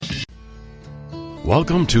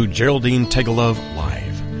Welcome to Geraldine Tegelov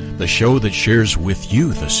Live, the show that shares with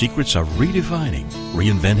you the secrets of redefining,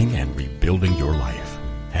 reinventing, and rebuilding your life.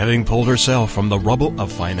 Having pulled herself from the rubble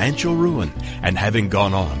of financial ruin and having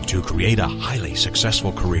gone on to create a highly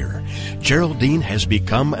successful career, Geraldine has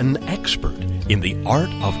become an expert in the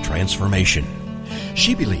art of transformation.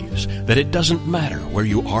 She believes that it doesn't matter where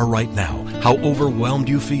you are right now, how overwhelmed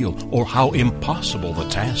you feel, or how impossible the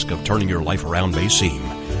task of turning your life around may seem.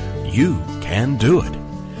 You can do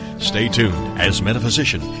it. Stay tuned as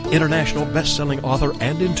metaphysician, international best-selling author,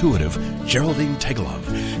 and intuitive Geraldine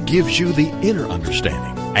Tegelov gives you the inner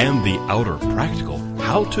understanding and the outer practical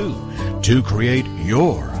how-to create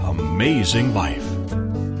your amazing life.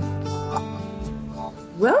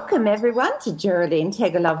 Welcome, everyone, to Geraldine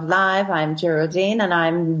Tegelov Live. I'm Geraldine, and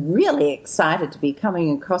I'm really excited to be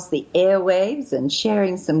coming across the airwaves and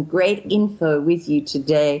sharing some great info with you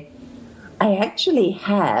today. I actually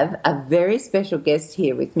have a very special guest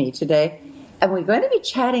here with me today, and we're going to be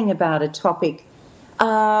chatting about a topic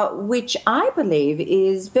which I believe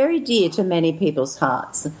is very dear to many people's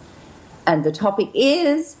hearts. And the topic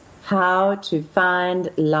is how to find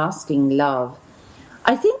lasting love.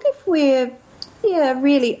 I think if we're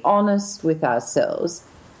really honest with ourselves,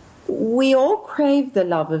 we all crave the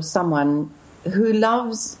love of someone who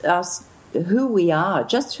loves us, who we are,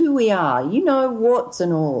 just who we are, warts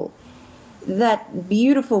and all. That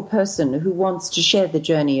beautiful person who wants to share the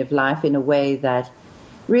journey of life in a way that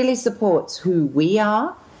really supports who we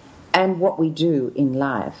are and what we do in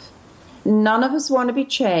life. None of us want to be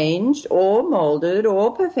changed or molded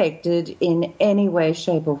or perfected in any way,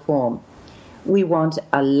 shape, or form. We want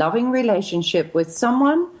a loving relationship with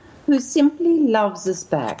someone who simply loves us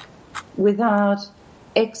back without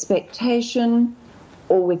expectation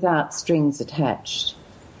or without strings attached.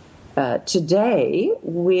 Today,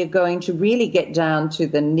 we're going to really get down to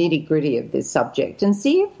the nitty-gritty of this subject and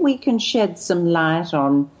see if we can shed some light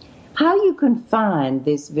on how you can find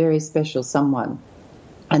this very special someone.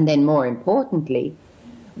 And then, more importantly,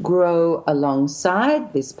 grow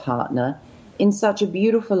alongside this partner in such a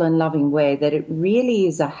beautiful and loving way that it really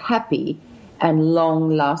is a happy and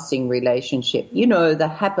long-lasting relationship. The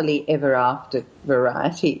happily ever after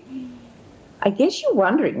variety. I guess you're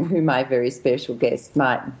wondering who my very special guest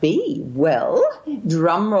might be. Well,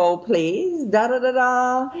 drum roll please,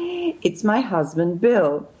 da-da-da-da. It's my husband,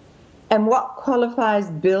 Bill. And what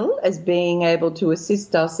qualifies Bill as being able to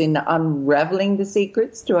assist us in unraveling the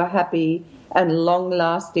secrets to a happy and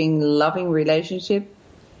long-lasting, loving relationship?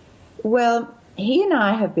 Well, he and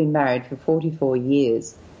I have been married for 44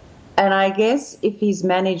 years. And I guess if he's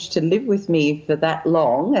managed to live with me for that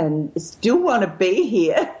long and still want to be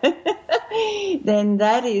here, then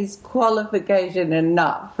that is qualification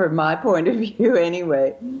enough from my point of view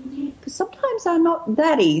anyway. Because sometimes I'm not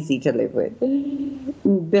that easy to live with.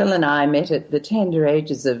 Bill and I met at the tender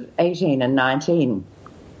ages of 18 and 19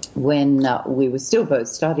 when we were still both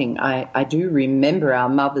studying. I do remember our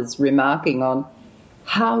mothers remarking on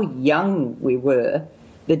how young we were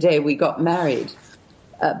the day we got married.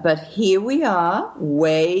 But here we are,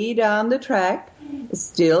 way down the track,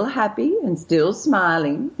 still happy and still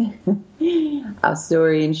smiling. Our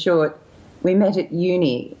story in short, we met at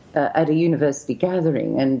uni, at a university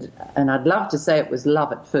gathering, and I'd love to say it was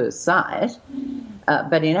love at first sight,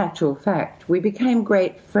 but in actual fact, we became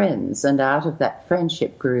great friends, and out of that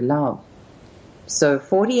friendship grew love. So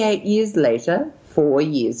 48 years later, 4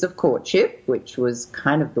 years of courtship, which was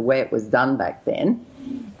kind of the way it was done back then,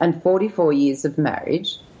 and 44 years of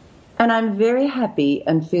marriage, and I'm very happy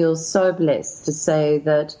and feel so blessed to say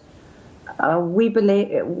that we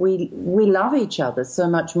believe we love each other so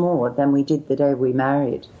much more than we did the day we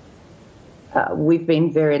married. We've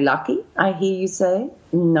been very lucky, I hear you say.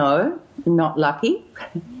 No, not lucky.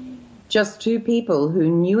 Just two people who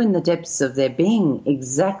knew in the depths of their being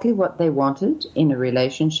exactly what they wanted in a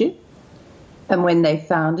relationship, and when they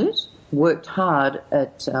found it, worked hard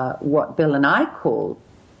at what Bill and I call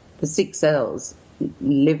the 6 L's: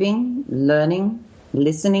 living, learning,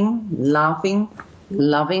 listening, laughing,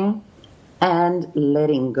 loving, and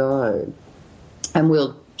letting go. And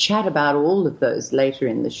we'll chat about all of those later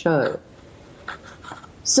in the show.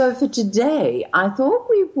 So for today, I thought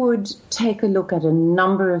we would take a look at a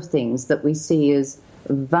number of things that we see as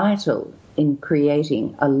vital in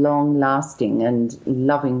creating a long-lasting and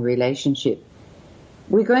loving relationship.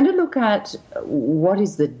 We're going to look at what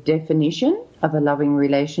is the definition of a loving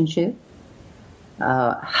relationship.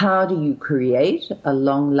 How do you create a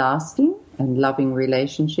long-lasting and loving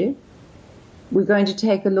relationship? We're going to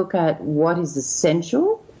take a look at what is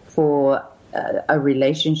essential for a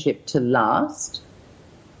relationship to last.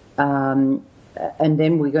 And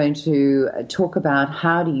then we're going to talk about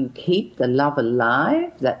how do you keep the love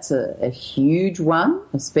alive. That's a huge one,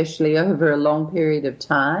 especially over a long period of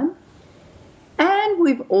time. And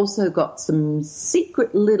we've also got some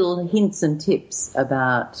secret little hints and tips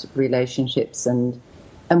about relationships and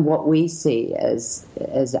what we see as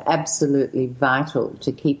absolutely vital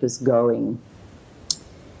to keep us going.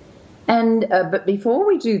 And but before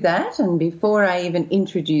we do that, and before I even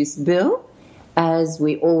introduce Bill, as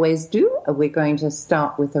we always do, we're going to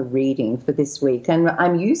start with a reading for this week. And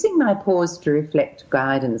I'm using my Pause to Reflect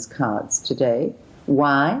guidance cards today.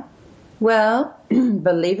 Why? Well,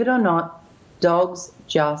 believe it or not, dogs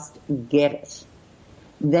just get it.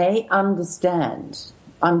 They understand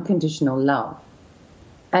unconditional love.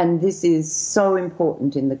 And this is so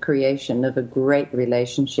important in the creation of a great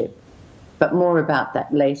relationship. But more about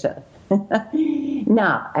that later.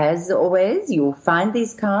 Now, as always, you'll find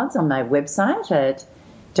these cards on my website at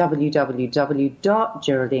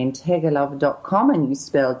www.GeraldineTegelove.com, and you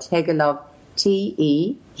spell Tegelove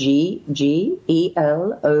Teggelove.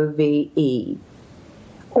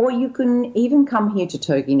 Or you can even come here to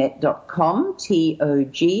Toginet.com,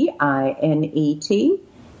 Toginet,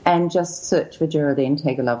 and just search for Geraldine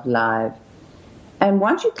Tegelove Live. And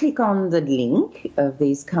once you click on the link of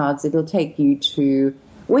these cards, it'll take you to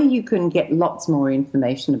where you can get lots more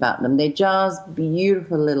information about them. They're just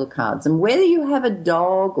beautiful little cards. And whether you have a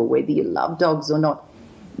dog or whether you love dogs or not,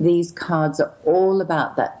 these cards are all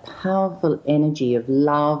about that powerful energy of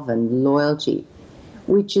love and loyalty,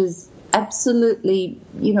 which is absolutely,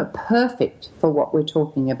 perfect for what we're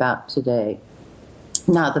talking about today.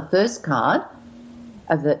 Now, the first card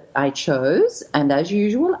that I chose, and as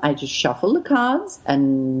usual, I just shuffle the cards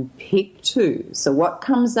and pick two. So what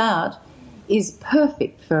comes out is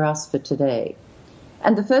perfect for us for today.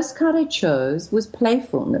 And the first card I chose was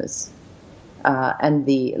playfulness. And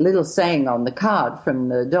the little saying on the card from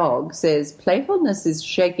the dog says, playfulness is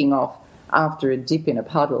shaking off after a dip in a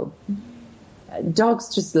puddle.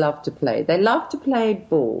 Dogs just love to play. They love to play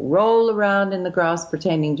ball, roll around in the grass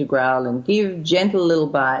pretending to growl and give gentle little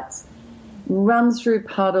bites, run through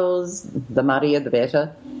puddles, the muddier the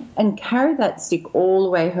better, and carry that stick all the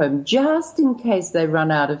way home just in case they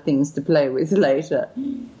run out of things to play with later.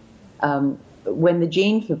 When the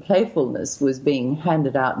gene for playfulness was being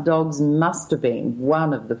handed out, dogs must have been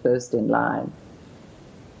one of the first in line.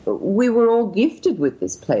 We were all gifted with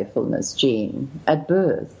this playfulness gene at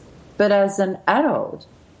birth, but as an adult,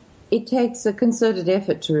 it takes a concerted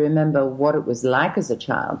effort to remember what it was like as a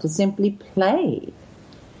child to simply play.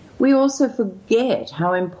 We also forget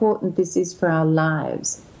how important this is for our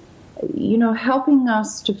lives, helping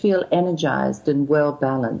us to feel energized and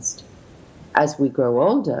well-balanced. As we grow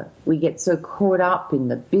older, we get so caught up in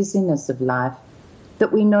the busyness of life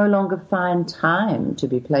that we no longer find time to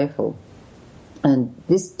be playful. And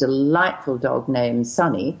this delightful dog named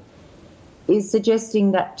Sunny is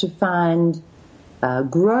suggesting that to find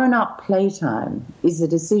grown-up playtime is a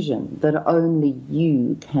decision that only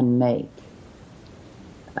you can make.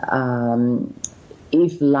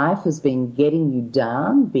 If life has been getting you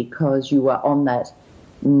down because you are on that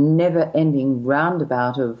never-ending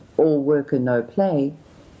roundabout of all work and no play,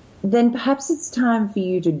 then perhaps it's time for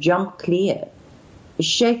you to jump clear,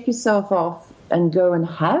 shake yourself off and go and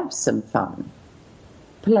have some fun.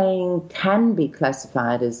 Playing can be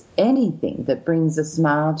classified as anything that brings a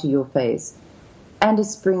smile to your face and a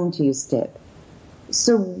spring to your step.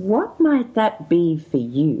 So what might that be for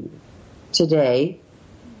you today?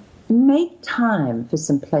 Make time for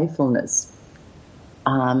some playfulness.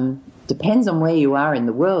 Depends on where you are in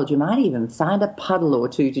the world. You might even find a puddle or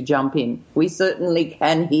two to jump in. We certainly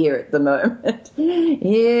can here at the moment.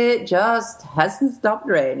 It just hasn't stopped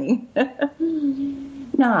raining.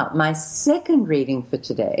 Now, my second reading for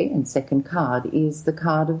today and second card is the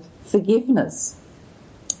card of forgiveness.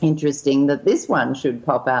 Interesting that this one should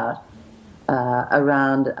pop out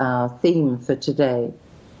around our theme for today.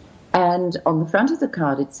 And on the front of the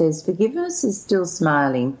card it says, forgiveness is still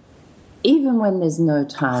smiling even when there's no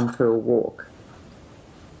time for a walk.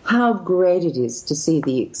 How great it is to see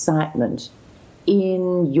the excitement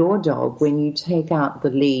in your dog when you take out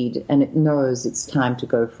the lead and it knows it's time to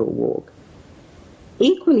go for a walk.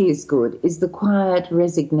 Equally as good is the quiet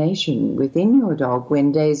resignation within your dog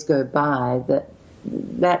when days go by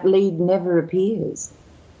that lead never appears.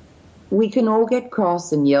 We can all get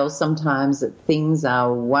cross and yell sometimes at things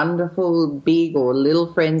our wonderful big or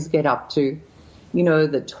little friends get up to.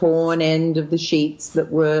 The torn end of the sheets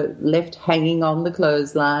that were left hanging on the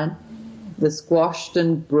clothesline, the squashed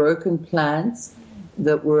and broken plants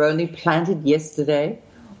that were only planted yesterday,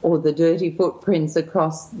 or the dirty footprints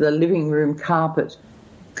across the living room carpet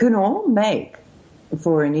can all make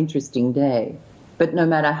for an interesting day. But no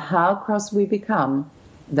matter how cross we become,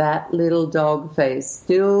 that little dog face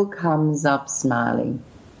still comes up smiling,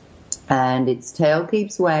 and its tail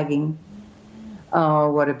keeps wagging.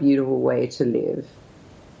 Oh, what a beautiful way to live.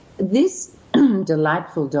 This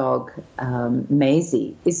delightful dog,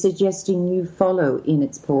 Maisie, is suggesting you follow in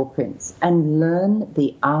its paw prints and learn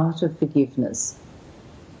the art of forgiveness.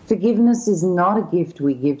 Forgiveness is not a gift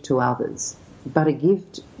we give to others, but a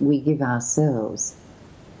gift we give ourselves.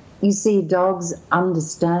 You see, dogs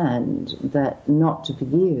understand that not to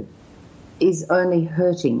forgive is only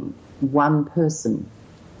hurting one person,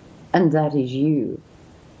 and that is you.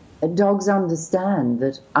 Dogs understand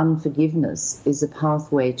that unforgiveness is a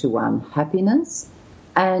pathway to unhappiness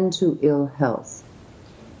and to ill health.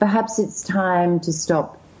 Perhaps it's time to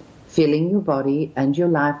stop filling your body and your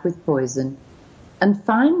life with poison and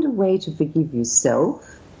find a way to forgive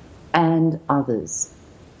yourself and others.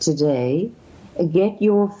 Today, get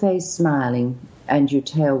your face smiling and your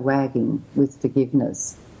tail wagging with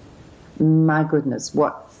forgiveness. My goodness,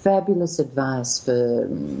 what fabulous advice for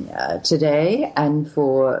today, and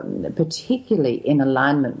for particularly in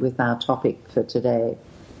alignment with our topic for today.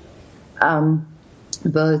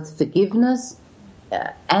 Both forgiveness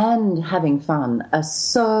and having fun are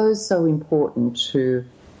so important to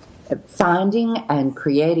finding and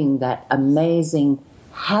creating that amazing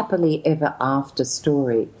happily ever after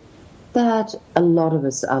story that a lot of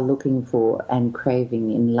us are looking for and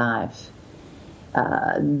craving in life.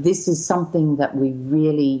 This is something that we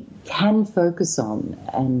really can focus on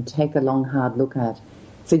and take a long, hard look at.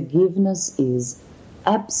 Forgiveness is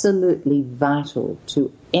absolutely vital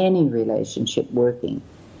to any relationship working.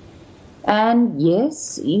 And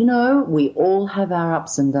yes, you know, we all have our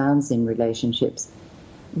ups and downs in relationships.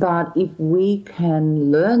 But if we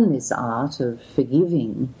can learn this art of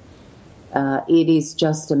forgiving, it is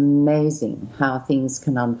just amazing how things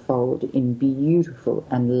can unfold in beautiful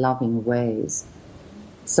and loving ways.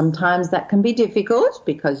 Sometimes that can be difficult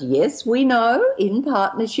because, yes, we know in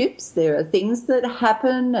partnerships there are things that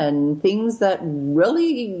happen and things that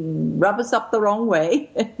really rub us up the wrong way.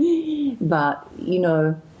 But, you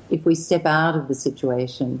know, if we step out of the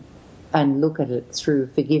situation and look at it through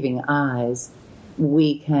forgiving eyes,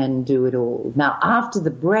 we can do it all. Now, after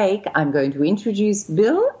the break, I'm going to introduce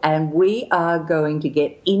Bill, and we are going to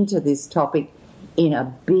get into this topic in a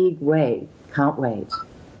big way. Can't wait.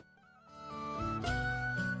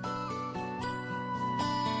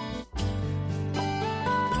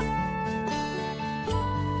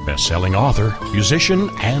 Best-selling author, musician,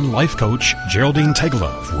 and life coach Geraldine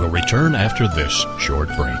Tegelov will return after this short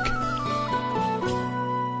break.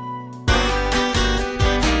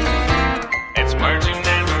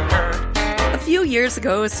 Years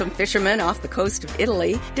ago, some fishermen off the coast of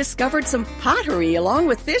Italy discovered some pottery along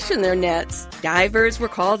with fish in their nets. Divers were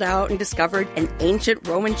called out and discovered an ancient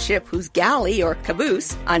Roman ship whose galley, or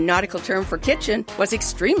caboose, a nautical term for kitchen, was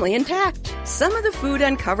extremely intact. Some of the food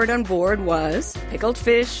uncovered on board was pickled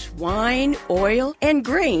fish, wine, oil, and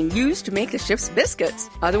grain used to make the ship's biscuits,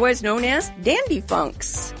 otherwise known as dandy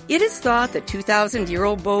funks. It is thought the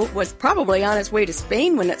 2,000-year-old boat was probably on its way to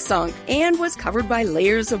Spain when it sunk and was covered by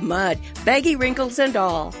layers of mud, baggy wrinkles and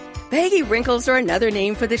all. Baggy wrinkles are another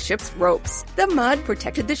name for the ship's ropes. The mud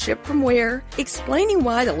protected the ship from wear, explaining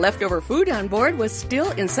why the leftover food on board was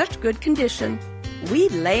still in such good condition. We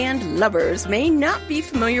land lubbers may not be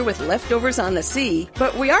familiar with leftovers on the sea,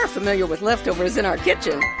 but we are familiar with leftovers in our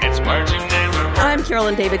kitchen. It's Marching Neighborhood. I'm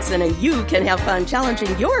Carolyn Davidson, and you can have fun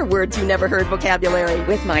challenging your words you never heard vocabulary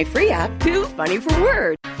with my free app, Too Funny for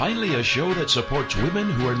Words. Finally, a show that supports women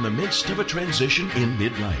who are in the midst of a transition in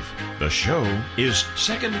midlife. The show is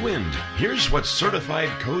Second Wind. Here's what certified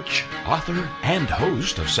coach, author, and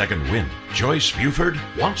host of Second Wind, Joyce Buford,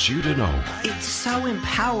 wants you to know. It's so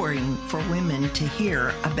empowering for women to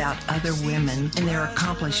hear about other women and their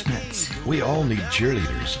accomplishments. We all need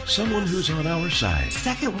cheerleaders, someone who's on our side.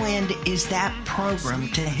 Second Wind is that program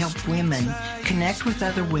to help women connect with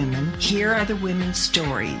other women, hear other women's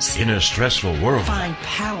stories. In a stressful world, Find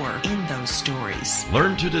power in those stories.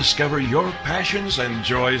 learn to discover your passions and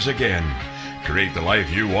joys again. Create the life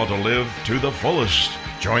you want to live to the fullest.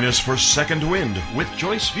 Join us for Second Wind with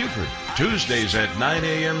Joyce Buford, Tuesdays at 9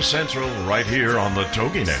 a.m. Central, right here on the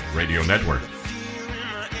TogiNet Radio Network.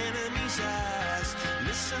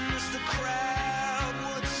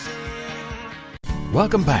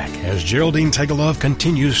 Welcome back as Geraldine Tegelov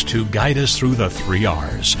continues to guide us through the 3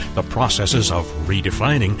 R's, the processes of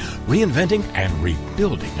redefining, reinventing, and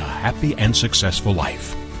rebuilding a happy and successful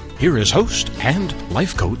life. Here is host and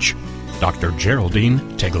life coach, Dr. Geraldine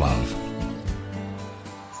Tegelov.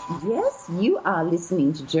 Yes, you are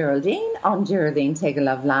listening to Geraldine on Geraldine Take a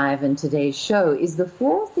Love Live, and today's show is the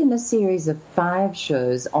fourth in a series of 5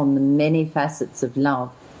 shows on the many facets of love.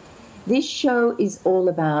 This show is all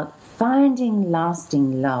about finding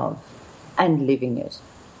lasting love and living it.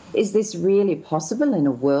 Is this really possible in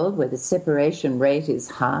a world where the separation rate is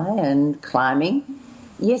high and climbing?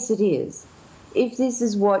 Yes, it is. If this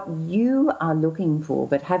is what you are looking for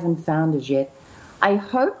but haven't found as yet, I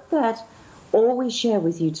hope that all we share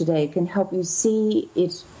with you today can help you see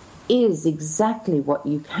it is exactly what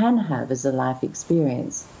you can have as a life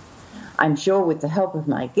experience. I'm sure with the help of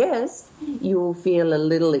my guest, you will feel a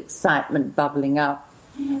little excitement bubbling up.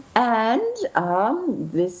 And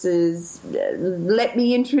let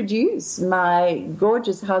me introduce my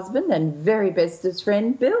gorgeous husband and very bestest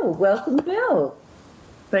friend, Bill. Welcome, Bill.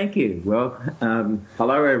 Thank you. Well,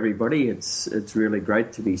 hello, everybody. It's really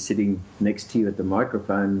great to be sitting next to you at the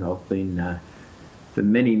microphone. I've been, for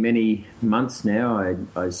many, many months now,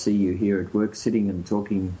 I see you here at work sitting and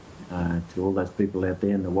talking to all those people out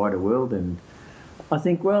there in the wider world. And I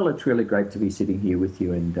think, well, it's really great to be sitting here with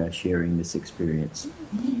you and sharing this experience.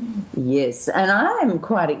 Yes, and I'm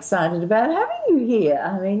quite excited about having you here.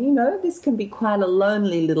 I mean, you know, this can be quite a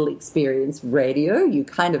lonely little experience, radio. You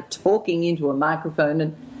kind of talking into a microphone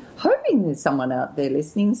and hoping there's someone out there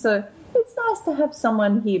listening. So it's nice to have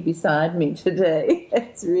someone here beside me today.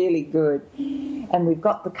 It's really good. And we've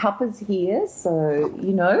got the cuppers here, so,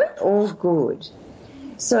 you know, all good.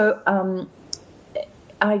 So,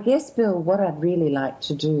 I guess, Bill, what I'd really like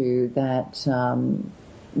to do that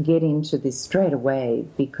get into this straight away,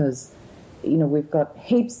 because, you know, we've got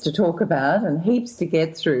heaps to talk about and heaps to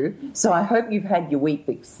get through. So I hope you've had your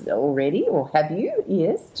Weet-Bix already, or have you?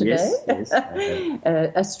 Yes, today? Yes.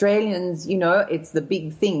 Australians, you know, it's the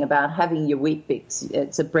big thing about having your Weet-Bix.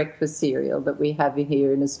 It's a breakfast cereal that we have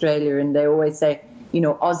here in Australia, and they always say, you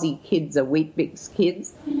know, Aussie kids are Weet-Bix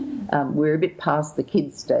kids. We're a bit past the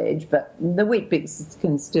kids stage, but the Weet-Bix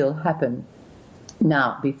can still happen.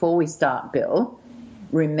 Now, before we start, Bill,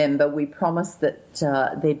 remember we promised that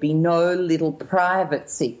there'd be no little private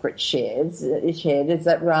secret shared. Is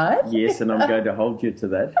that right? Yes, and I'm going to hold you to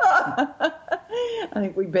that. I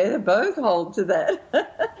think we better both hold to that.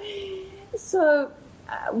 So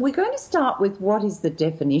we're going to start with what is the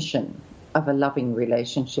definition of a loving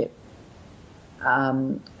relationship.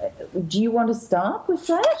 Do you want to start with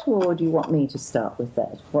that, or do you want me to start with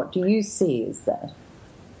that? What do you see as that?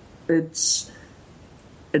 It's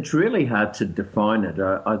really hard to define it.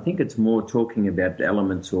 I think it's more talking about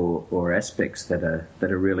elements or aspects that are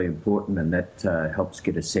really important, and that helps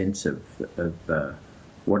get a sense of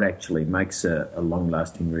what actually makes a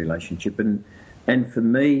long-lasting relationship. And for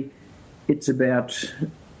me, it's about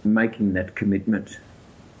making that commitment.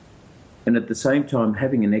 And at the same time,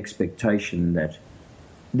 having an expectation that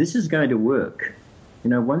this is going to work.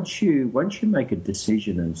 You know, once you make a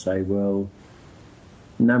decision and say, well,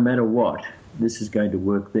 no matter what, this is going to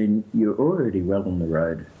work, then you're already well on the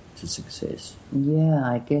road to success. Yeah,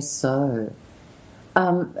 I guess so.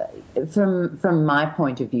 From my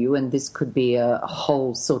point of view, and this could be a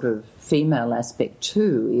whole sort of female aspect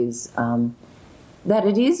too, is that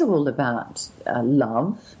it is all about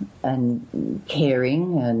love and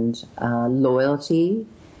caring and loyalty,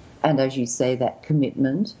 and as you say, that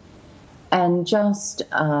commitment, and just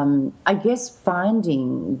I guess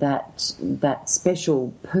finding that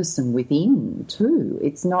special person within too.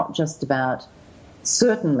 It's not just about,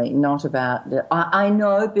 certainly not about. I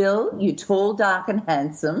know, Bill, you're tall, dark, and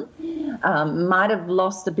handsome. Might have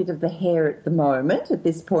lost a bit of the hair at the moment, at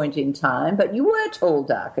this point in time, but you were tall,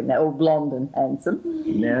 dark, and or blonde and handsome.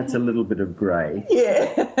 Now it's a little bit of grey.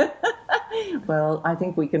 Yeah. Well, I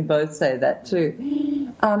think we can both say that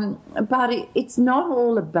too. But it's not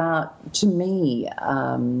all about, to me,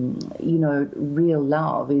 you know, real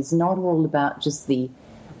love is not all about just the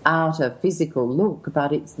outer physical look,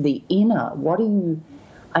 but it's the inner. What are you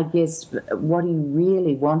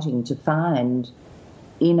really wanting to find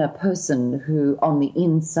in a person who on the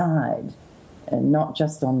inside and not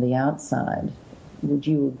just on the outside? Would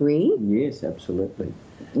you agree? Yes, absolutely.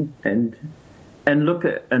 And look,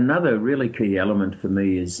 another really key element for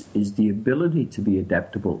me is the ability to be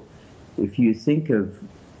adaptable. If you think of,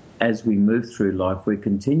 as we move through life, we're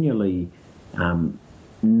continually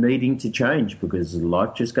needing to change because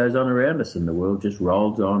life just goes on around us and the world just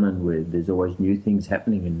rolls on, and there's always new things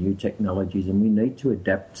happening and new technologies, and we need to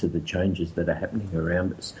adapt to the changes that are happening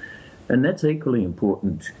around us. And that's equally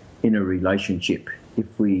important in a relationship.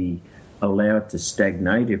 If we allow it to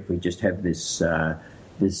stagnate, if we just have this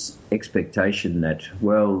expectation that,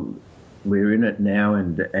 well, we're in it now,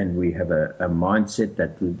 and we have a mindset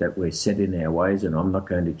that we're set in our ways, and I'm not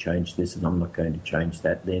going to change this, and I'm not going to change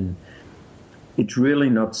that, then it's really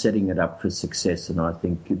not setting it up for success. And I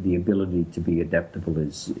think the ability to be adaptable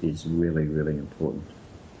is really, really important.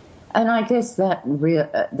 And I guess that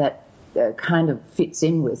kind of fits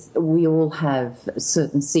in with, we all have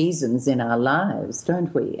certain seasons in our lives,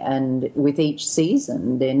 don't we? And with each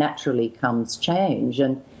season, there naturally comes change.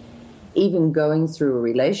 And even going through a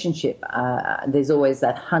relationship, there's always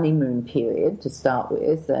that honeymoon period to start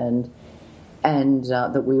with, and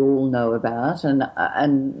that we all know about.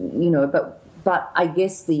 And you know, but I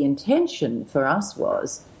guess the intention for us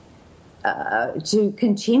was to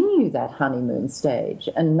continue that honeymoon stage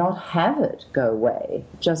and not have it go away,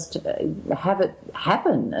 just have it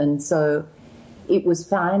happen. And so it was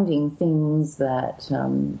finding things that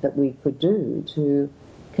we could do to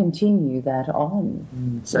continue that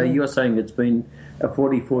on. So you're saying it's been a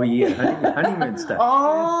 44-year honeymoon stage?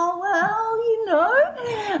 Oh, well, you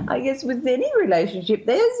know, I guess with any relationship,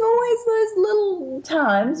 there's always those little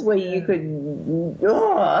times where you could,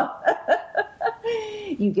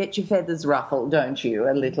 you get your feathers ruffled, don't you,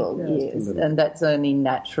 a little, yes. And that's only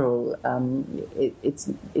natural.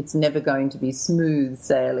 It's never going to be smooth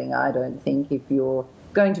sailing, I don't think, if you're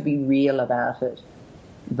going to be real about it.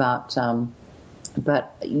 But,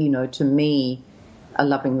 you know, to me, a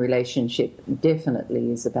loving relationship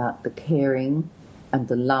definitely is about the caring and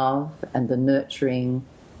the love and the nurturing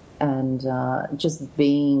and just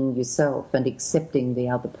being yourself and accepting the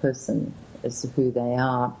other person as who they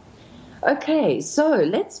are. Okay, so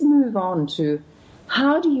let's move on to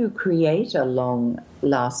how do you create a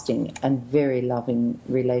long-lasting and very loving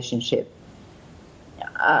relationship?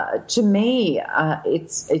 To me,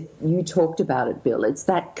 you talked about it, Bill. It's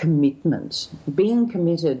that commitment, being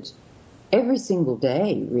committed every single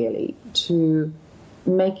day, really, to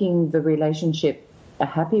making the relationship a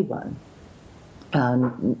happy one.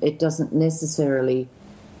 It doesn't necessarily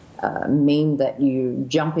mean that you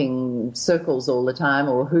jumping circles all the time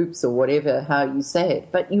or hoops or whatever, how you say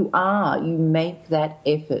it, but you make that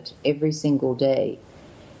effort every single day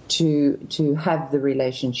to have the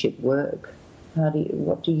relationship work.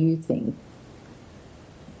 What do you think?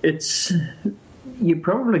 You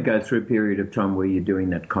probably go through a period of time where you're doing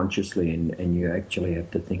that consciously and you actually have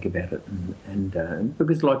to think about it. And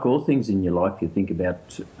because like all things in your life, you think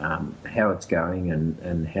about how it's going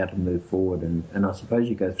and how to move forward. And I suppose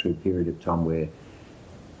you go through a period of time where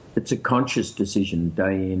it's a conscious decision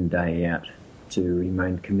day in, day out to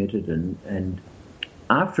remain committed. And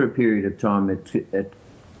after a period of time, it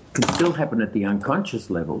can still happen at the unconscious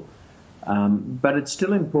level. But it's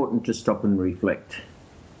still important to stop and reflect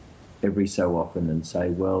every so often and say,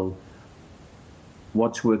 well,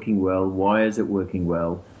 what's working well? Why is it working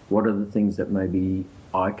well? What are the things that maybe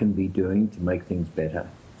I can be doing to make things better?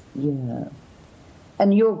 Yeah.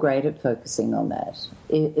 And you're great at focusing on that.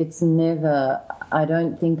 It's never, I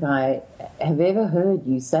don't think I have ever heard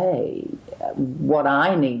you say what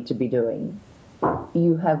I need to be doing.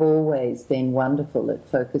 You have always been wonderful at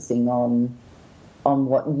focusing on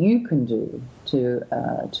what you can do to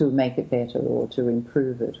make it better or to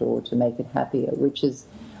improve it or to make it happier, which is,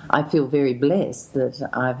 I feel very blessed that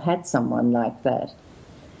I've had someone like that.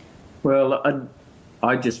 Well,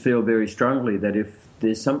 I just feel very strongly that if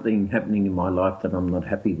there's something happening in my life that I'm not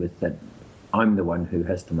happy with, that I'm the one who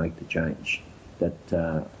has to make the change,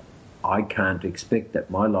 that I can't expect that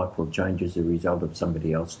my life will change as a result of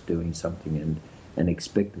somebody else doing something and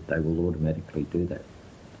expect that they will automatically do that.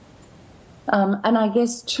 And I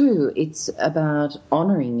guess, too, it's about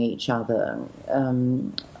honouring each other,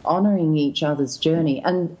 honouring each other's journey.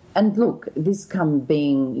 And look, this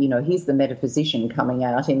being, you know, here's the metaphysician coming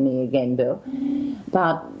out in me again, Bill.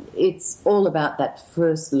 But it's all about that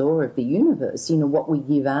first law of the universe. You know, what we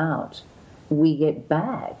give out, we get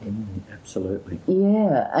back. Absolutely.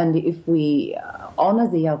 Yeah, and if we honour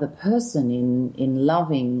the other person in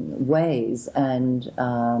loving ways and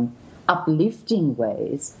uplifting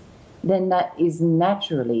ways, then that is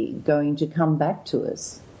naturally going to come back to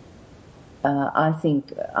us. I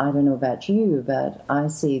think, I don't know about you, but I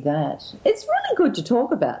see that. It's really good to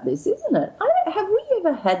talk about this, isn't it? Have we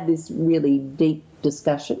ever had this really deep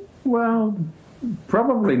discussion? Well,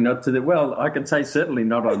 probably not well, I can say certainly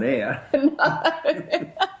not on air. No.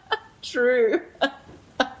 True.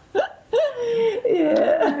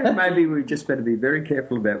 Yeah. Maybe we just better be very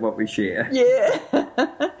careful about what we share. Yeah.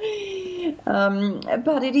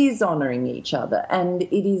 But it is honouring each other and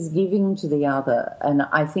it is giving to the other. And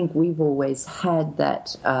I think we've always had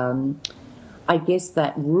that, I guess,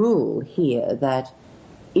 that rule here that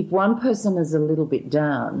if one person is a little bit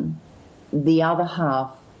down, the other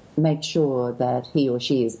half make sure that he or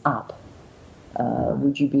she is up.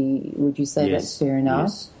 Would you say Yes. that's fair enough?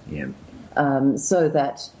 Yes. Yeah. So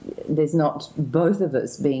that there's not both of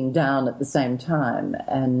us being down at the same time.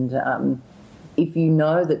 And if you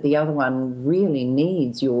know that the other one really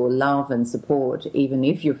needs your love and support, even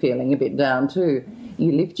if you're feeling a bit down too,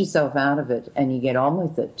 you lift yourself out of it and you get on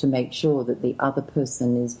with it to make sure that the other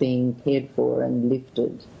person is being cared for and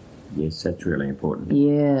lifted. Yes, that's really important.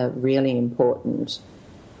 Yeah, really important.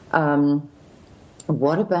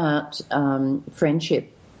 What about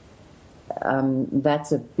friendship?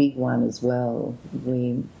 That's a big one as well.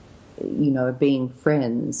 Being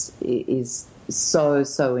friends is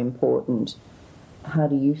so important. How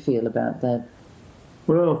do you feel about that?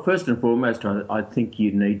 Well, first and foremost, I think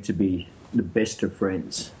you need to be the best of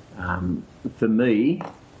friends. For me,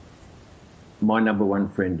 my number one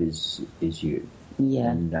friend is you.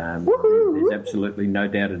 Yeah. And there's absolutely no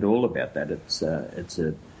doubt at all about that.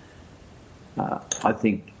 I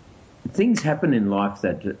think things happen in life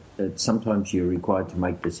that sometimes you're required to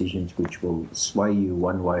make decisions which will sway you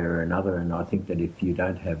one way or another. And I think that if you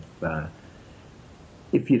don't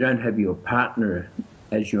have your partner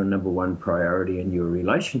as your number one priority and your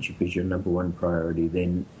relationship as your number one priority,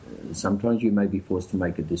 then sometimes you may be forced to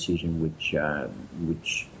make a decision which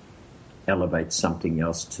elevates something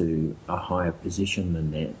else to a higher position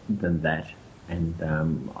than that.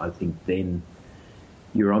 And I think then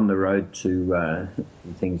you're on the road to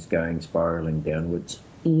things spiralling downwards.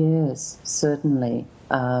 Yes, certainly.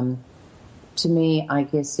 To me, I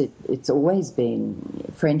guess it's always been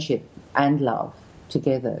friendship and love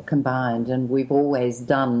together, combined, and we've always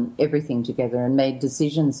done everything together and made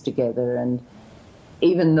decisions together. And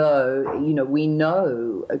even though, we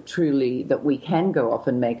know truly that we can go off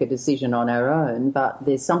and make a decision on our own, but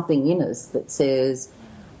there's something in us that says,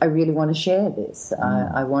 I really want to share this.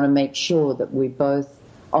 I want to make sure that we're both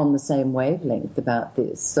on the same wavelength about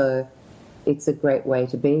this. So it's a great way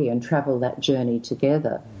to be and travel that journey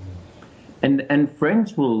together. And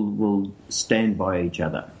friends will stand by each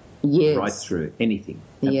other. Yes. Right through anything.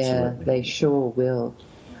 Absolutely. Yeah, they sure will.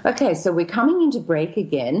 Okay, so we're coming into break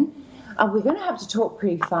again. We're going to have to talk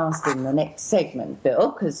pretty fast in the next segment,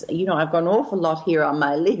 Bill, because, I've got an awful lot here on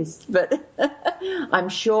my list, but I'm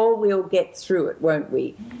sure we'll get through it, won't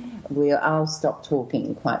we? I'll stop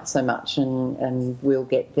talking quite so much and we'll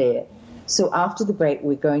get there. So after the break,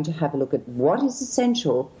 we're going to have a look at what is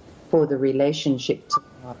essential for the relationship to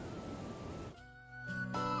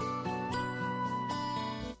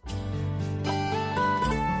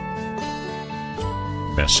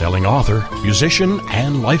Best-selling author, musician,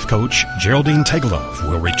 and life coach Geraldine Tegelov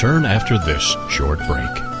will return after this short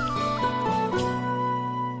break.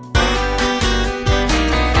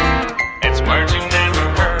 It's words you never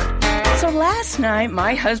heard. So last night,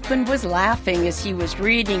 my husband was laughing as he was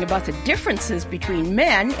reading about the differences between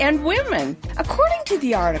men and women. According to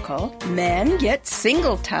the article, men get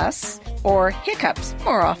single tusks or hiccups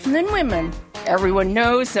more often than women. Everyone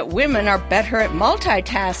knows that women are better at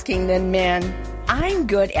multitasking than men. I'm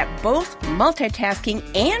good at both multitasking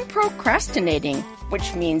and procrastinating,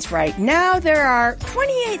 which means right now there are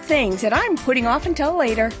 28 things that I'm putting off until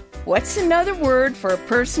later. What's another word for a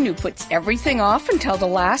person who puts everything off until the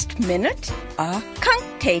last minute? A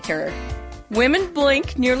cunctator. Women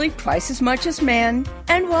blink nearly twice as much as men,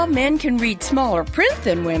 and while men can read smaller print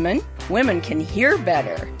than women, women can hear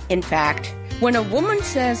better. In fact, when a woman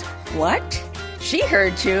says, "What?" she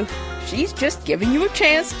heard you. She's just giving you a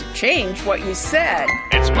chance to change what you said.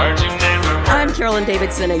 It's words you never heard. I'm Carolyn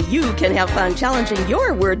Davidson, and you can have fun challenging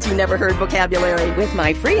your words you never heard vocabulary with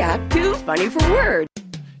my free app, Too Funny for Words.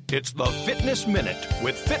 It's the Fitness Minute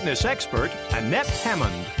with fitness expert Annette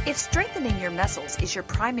Hammond. If strengthening your muscles is your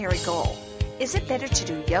primary goal, is it better to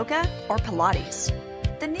do yoga or Pilates?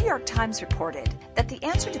 The New York Times reported that the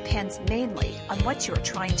answer depends mainly on what you are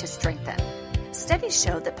trying to strengthen. Studies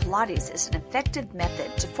show that Pilates is an effective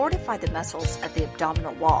method to fortify the muscles of the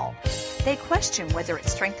abdominal wall. They question whether it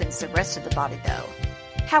strengthens the rest of the body, though.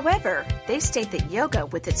 However, they state that yoga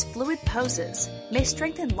with its fluid poses may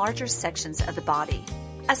strengthen larger sections of the body.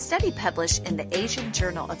 A study published in the Asian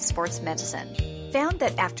Journal of Sports Medicine found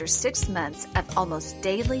that after 6 months of almost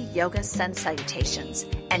daily yoga sun salutations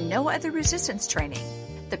and no other resistance training,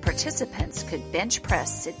 the participants could bench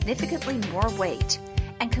press significantly more weight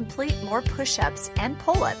and complete more push-ups and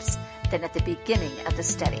pull-ups than at the beginning of the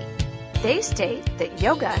study. They state that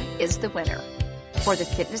yoga is the winner. For the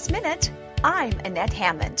Fitness Minute, I'm Annette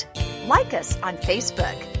Hammond. Like us on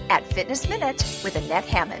Facebook at Fitness Minute with Annette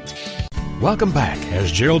Hammond. Welcome back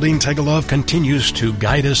as Geraldine Tegelov continues to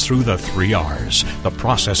guide us through the 3 R's, the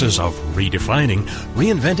processes of redefining,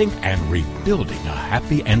 reinventing, and rebuilding a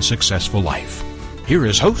happy and successful life. Here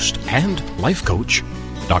is host and life coach,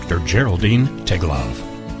 Dr. Geraldine Tegelov.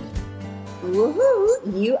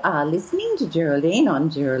 Woohoo! You are listening to Geraldine on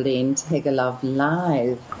Geraldine Tegelov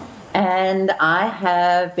Live. And I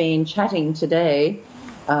have been chatting today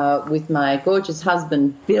with my gorgeous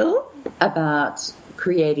husband, Bill, about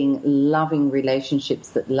creating loving relationships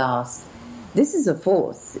that last. This is a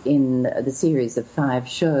 4th in the series of 5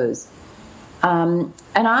 shows. And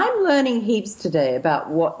I'm learning heaps today about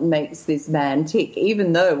what makes this man tick,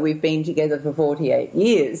 even though we've been together for 48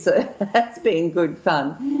 years. So that's been good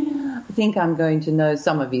fun. I think I'm going to know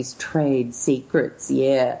some of his trade secrets,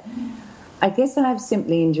 yeah. I guess I've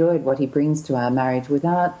simply enjoyed what he brings to our marriage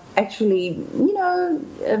without actually,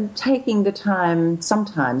 taking the time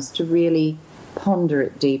sometimes to really ponder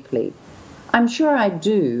it deeply. I'm sure I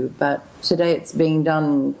do, but today it's being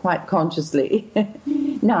done quite consciously.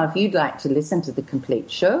 Now, if you'd like to listen to the complete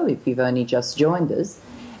show, if you've only just joined us,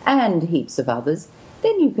 and heaps of others,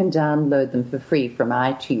 then you can download them for free from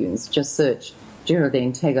iTunes. Just search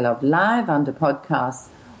Geraldine Tegelov Live under podcasts,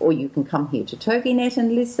 or you can come here to TogiNet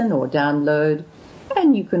and listen or download.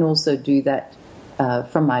 And you can also do that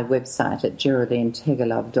from my website at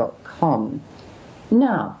geraldinetegelov.com.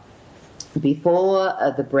 Now, before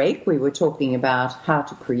the break, we were talking about how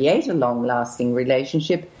to create a long-lasting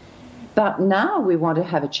relationship, but now we want to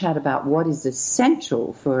have a chat about what is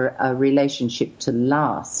essential for a relationship to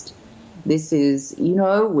last. This is,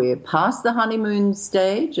 we're past the honeymoon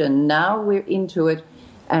stage, and now we're into it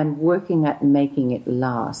and working at making it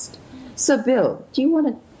last. So, Bill, do you want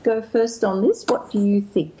to go first on this? What do you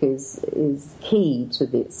think is key to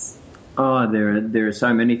this? Oh, there are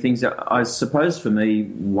so many things. I suppose for me,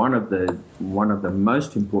 one of the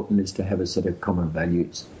most important is to have a set of common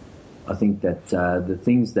values. I think that the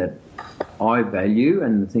things that I value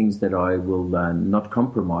and the things that I will not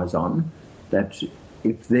compromise on, that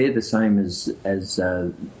if they're the same as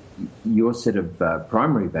your set of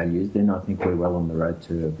primary values, then I think we're well on the road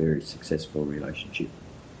to a very successful relationship.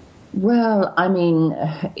 Well, I mean,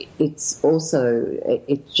 it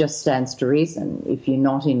just stands to reason. If you're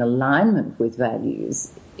not in alignment with values,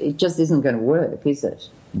 it just isn't going to work, is it?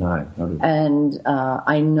 No, not at all. And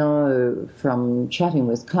I know from chatting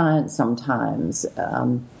with clients sometimes,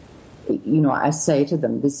 I say to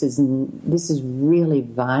them, this is really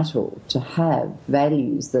vital to have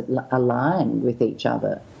values that align with each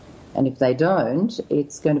other. And if they don't,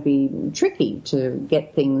 it's going to be tricky to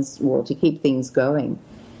get things, to keep things going.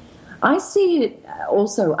 I see it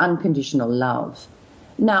also unconditional love.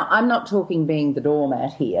 Now, I'm not talking being the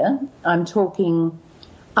doormat here. I'm talking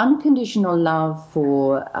unconditional love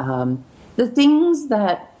for the things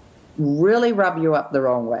that really rub you up the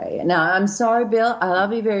wrong way. Now, I'm sorry, Bill, I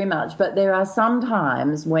love you very much, but there are some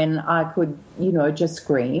times when I could, just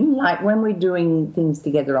scream, like when we're doing things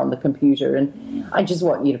together on the computer and I just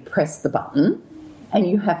want you to press the button. And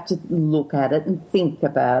you have to look at it and think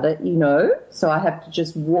about it, So I have to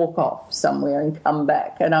just walk off somewhere and come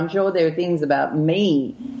back. And I'm sure there are things about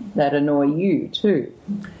me that annoy you too.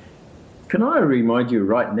 Can I remind you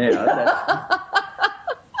right now that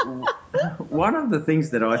one of the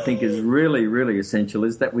things that I think is really, really essential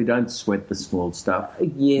is that we don't sweat the small stuff.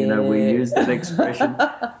 Yeah. We use that expression.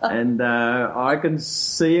 And I can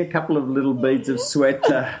see a couple of little beads of sweat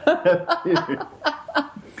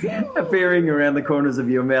appearing around the corners of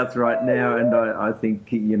your mouth right now, and I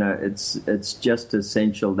think it's just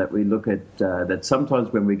essential that we look at that.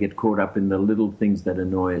 Sometimes when we get caught up in the little things that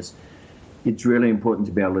annoy us, it's really important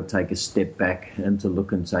to be able to take a step back and to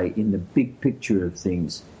look and say, in the big picture of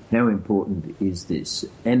things, how important is this?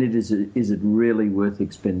 And is it really worth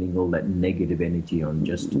expending all that negative energy on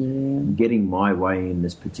just getting my way in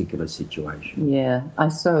this particular situation? Yeah, I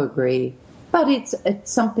so agree. But it's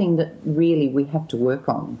something that really we have to work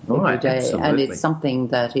on every day. Absolutely. And it's something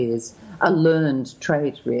that is a learned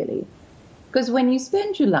trait, really. Because when you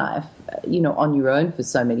spend your life, on your own for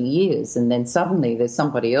so many years, and then suddenly there's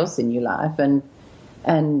somebody else in your life and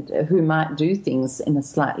who might do things in a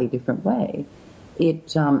slightly different way,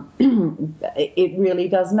 it really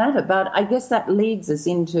does matter. But I guess that leads us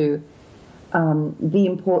into the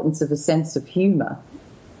importance of a sense of humour.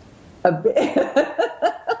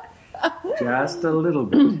 Just a little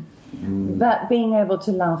bit. But being able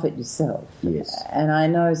to laugh at yourself. Yes. And I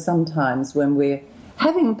know sometimes when we're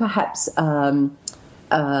having perhaps a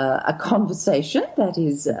conversation that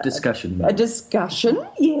is... A discussion. A discussion,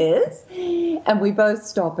 yes. And we both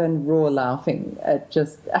stop and roar laughing at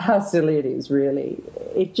just how silly it is, really.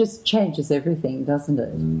 It just changes everything, doesn't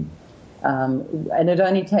it? And it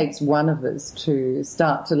only takes one of us to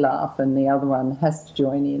start to laugh and the other one has to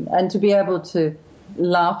join in. And to be able to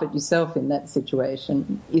laugh at yourself in that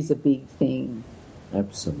situation is a big thing.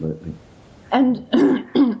 Absolutely. And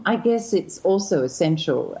I guess it's also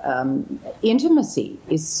essential. Intimacy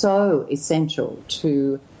is so essential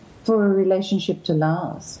for a relationship to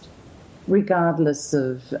last, regardless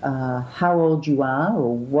of how old you are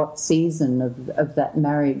or what season of that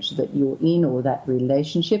marriage that you're in or that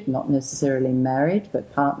relationship, not necessarily marriage,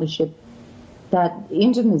 but partnership. That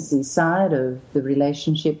intimacy side of the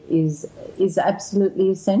relationship is absolutely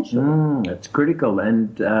essential. It's critical.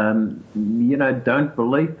 And, don't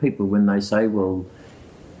believe people when they say, well,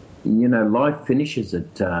 life finishes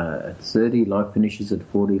at 30, life finishes at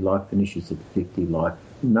 40, life finishes at 50, life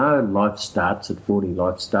starts at 40,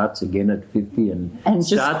 life starts again at 50 and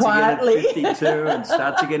starts quietly. Again at 52 and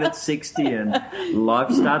starts again at 60 and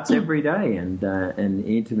life starts every day. And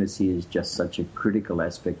intimacy is just such a critical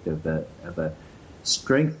aspect of a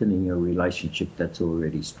strengthening a relationship that's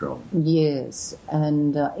already strong. Yes,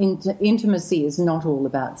 and intimacy is not all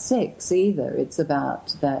about sex either. It's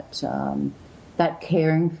about that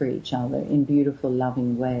caring for each other in beautiful,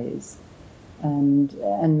 loving ways.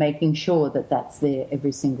 And making sure that that's there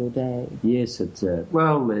every single day. Yes, it's the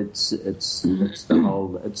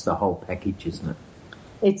whole package, isn't it?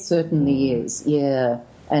 It certainly is, yeah,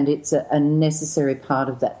 and it's a necessary part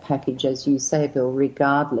of that package, as you say, Bill,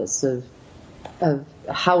 regardless of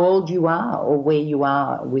how old you are or where you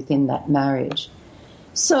are within that marriage.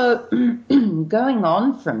 So, going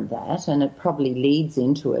on from that, and it probably leads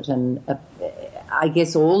into it, and I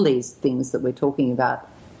guess all these things that we're talking about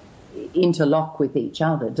interlock with each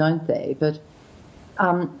other, don't they? But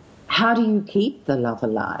how do you keep the love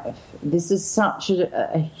alive? This is such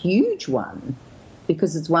a huge one,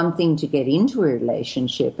 because it's one thing to get into a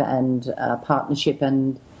relationship and a partnership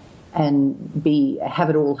and have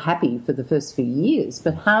it all happy for the first few years,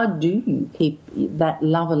 but how do you keep that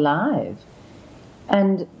love alive?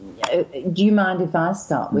 And do you mind if I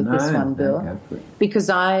start with this one, Bill? No, go for it. Because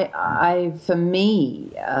for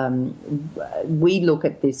me, we look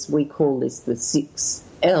at this, we call this the 6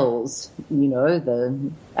 L's,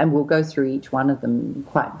 and we'll go through each one of them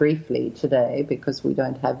quite briefly today because we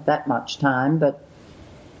don't have that much time. But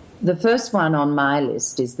the first one on my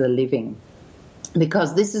list is the living,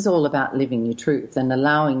 because this is all about living your truth and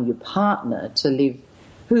allowing your partner to live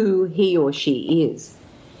who he or she is.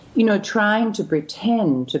 Trying to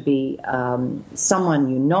pretend to be someone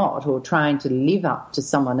you're not, or trying to live up to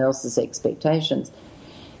someone else's expectations,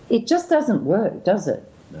 it just doesn't work, does it?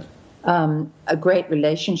 No. A great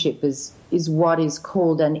relationship is what is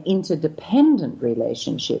called an interdependent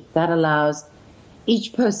relationship that allows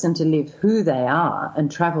each person to live who they are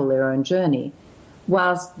and travel their own journey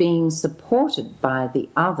whilst being supported by the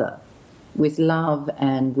other with love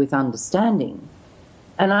and with understanding.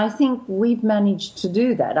 And I think we've managed to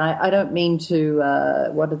do that. I don't mean to,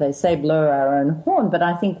 blow our own horn, but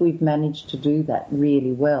I think we've managed to do that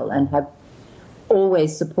really well and have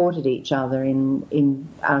always supported each other in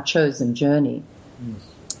our chosen journey. Yes.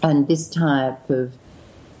 And this type of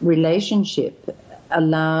relationship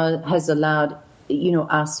has allowed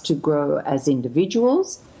us to grow as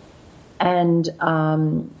individuals and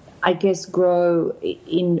I guess grow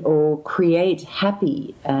in or create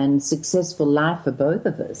happy and successful life for both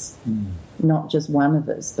of us, not just one of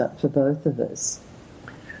us, but for both of us.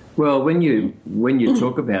 Well, when you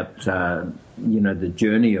talk about the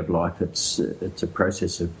journey of life, it's a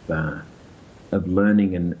process of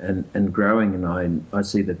learning and growing, and I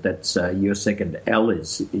see that's your second L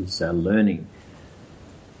is learning.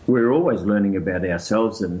 We're always learning about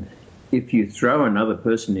ourselves, and if you throw another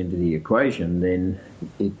person into the equation, then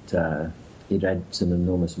it adds an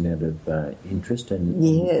enormous amount of interest and,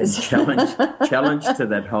 yes. and challenge to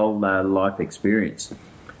that whole life experience.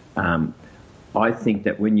 I think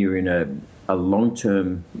that when you're in a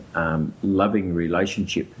long-term loving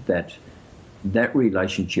relationship, that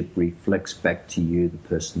relationship reflects back to you the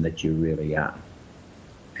person that you really are.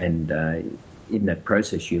 And in that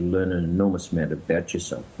process, you learn an enormous amount about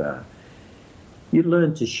yourself. You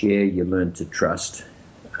learn to share, you learn to trust.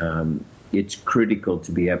 It's critical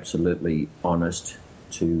to be absolutely honest,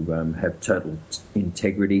 to have total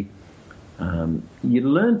integrity. You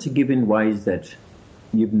learn to give in ways that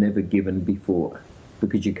you've never given before,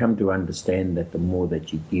 because you come to understand that the more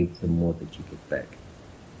that you give, the more that you get back.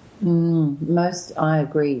 I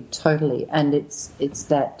agree totally, and it's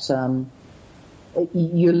that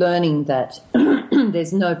you're learning that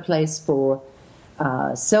there's no place for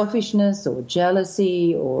selfishness or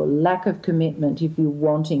jealousy or lack of commitment if you're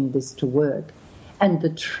wanting this to work. And the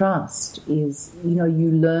trust is,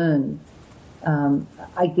 you learn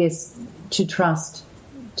I guess, to trust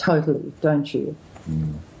totally, don't you?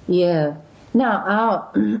 Yeah.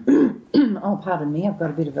 Now, oh, pardon me, I've got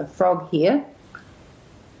a bit of a frog here.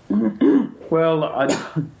 Well,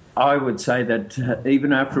 I would say that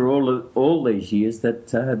even after all these years, that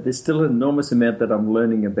there's still an enormous amount that I'm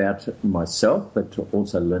learning about myself, but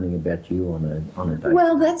also learning about you on a day.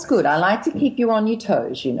 Well, that's good. I like to keep you on your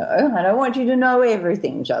toes, you know. I don't want you to know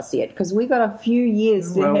everything just yet, because we've got a few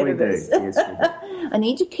years ahead of us. Yes, we do. I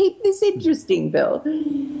need to keep this interesting, Bill.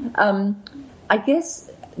 I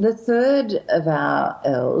guess the third of our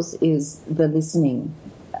L's is the listening.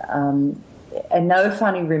 And no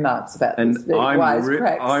funny remarks about this. And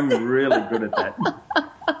I'm really good at that.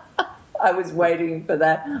 I was waiting for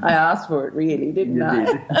that. I asked for it, really, didn't I?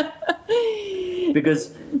 You did.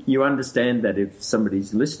 Because you understand that if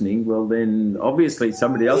somebody's listening, well, then obviously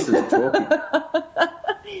somebody else is talking.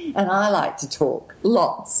 And I like to talk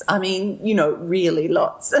lots. I mean, you know, really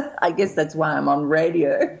lots. I guess that's why I'm on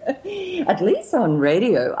radio. At least on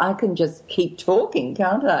radio, I can just keep talking,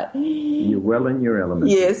 can't I? You're well in your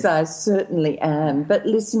element. Yes, I certainly am. But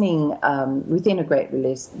listening within a great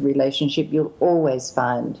relationship, you'll always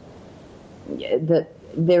find that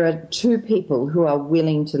there are two people who are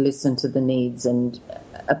willing to listen to the needs and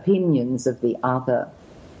opinions of the other.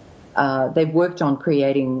 They've worked on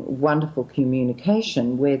creating wonderful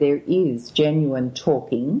communication where there is genuine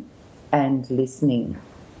talking and listening.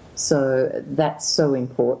 So that's so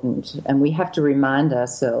important. And we have to remind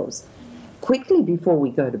ourselves quickly before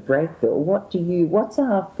we go to break, Bill, what's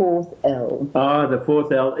our fourth L? The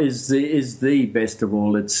fourth L is the best of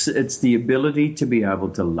all. It's the ability to be able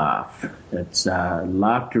to laugh. It's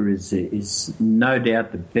laughter is no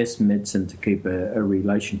doubt the best medicine to keep a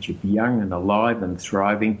relationship young and alive and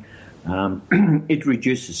thriving. It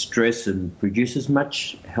reduces stress and produces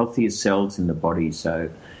much healthier cells in the body. So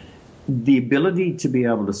the ability to be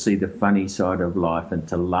able to see the funny side of life and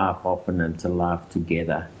to laugh often and to laugh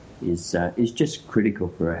together is just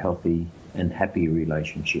critical for a healthy and happy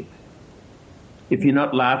relationship. If you're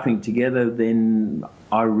not laughing together, then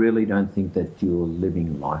I really don't think that you're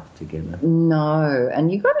living life together. No,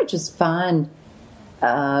 and you've got to just find,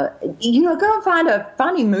 go and find a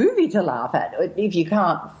funny movie to laugh at if you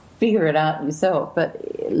can't figure it out yourself. But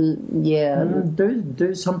yeah,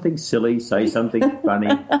 do something silly, say something funny,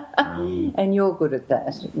 and you're good at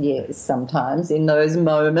that. Yes, sometimes in those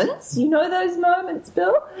moments, you know those moments,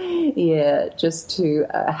 Bill. Yeah, just to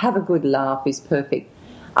have a good laugh is perfect.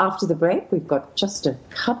 After the break, we've got just a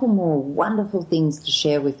couple more wonderful things to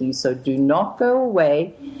share with you. So do not go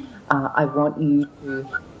away. I want you to.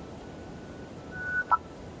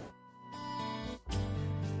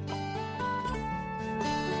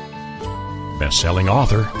 Best-selling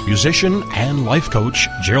author, musician, and life coach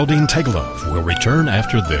Geraldine Tegelov will return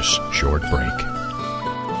after this short break.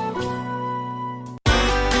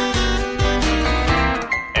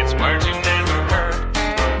 It's words you never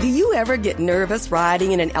heard. Do you ever get nervous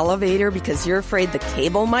riding in an elevator because you're afraid the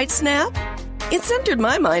cable might snap? It's entered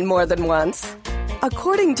my mind more than once.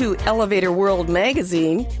 According to Elevator World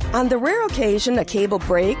magazine, on the rare occasion a cable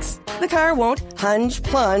breaks, the car won't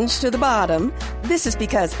plunge to the bottom. This is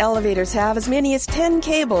because elevators have as many as 10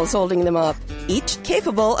 cables holding them up, each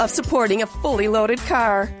capable of supporting a fully loaded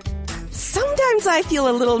car. Sometimes I feel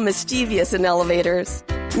a little mischievous in elevators.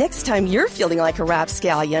 Next time you're feeling like a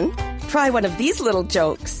rapscallion, try one of these little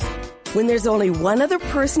jokes. When there's only one other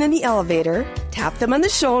person in the elevator, tap them on the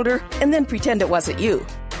shoulder and then pretend it wasn't you.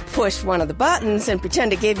 Push one of the buttons and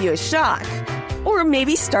pretend it gave you a shock. Or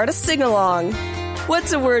maybe start a sing-along.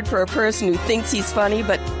 What's a word for a person who thinks he's funny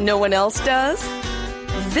but no one else does?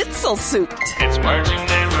 Witzelsucht. It's words you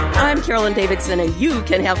never heard. I'm Carolyn Davidson, and you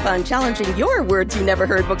can have fun challenging your words you never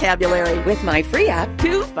heard vocabulary with my free app,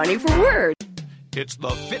 Too Funny for Words. It's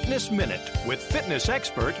the Fitness Minute with fitness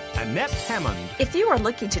expert Annette Hammond. If you are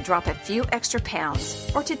looking to drop a few extra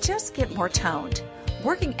pounds or to just get more toned,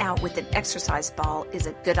 working out with an exercise ball is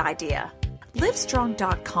a good idea.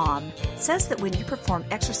 Livestrong.com says that when you perform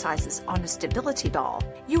exercises on a stability ball,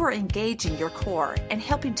 you are engaging your core and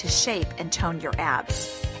helping to shape and tone your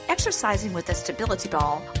abs. Exercising with a stability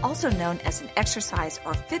ball, also known as an exercise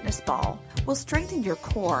or fitness ball, will strengthen your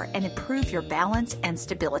core and improve your balance and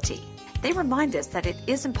stability. They remind us that it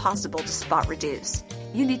isn't possible to spot reduce.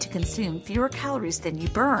 You need to consume fewer calories than you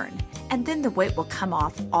burn, and then the weight will come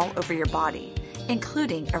off all over your body,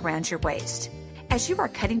 including around your waist. As you are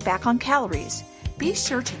cutting back on calories, be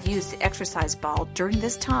sure to use the exercise ball during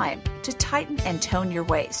this time to tighten and tone your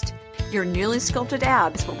waist. Your newly sculpted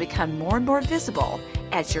abs will become more and more visible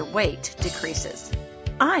as your weight decreases.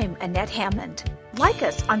 I'm Annette Hammond. Like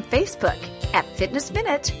us on Facebook at Fitness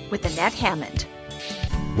Minute with Annette Hammond.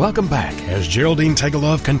 Welcome back as Geraldine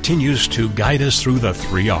Tegelov continues to guide us through the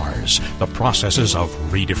 3 R's, the processes of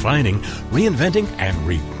redefining, reinventing, and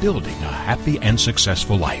rebuilding a happy and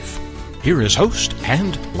successful life. Here is host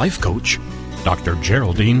and life coach, Dr.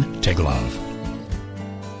 Geraldine Tegelov.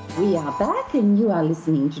 We are back and you are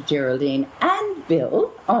listening to Geraldine and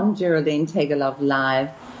Bill on Geraldine Tegelov Live.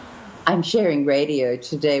 I'm sharing radio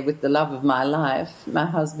today with the love of my life, my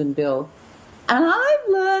husband Bill. And I've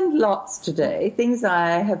learned lots today, things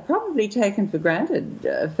I have probably taken for granted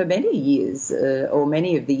for many years, or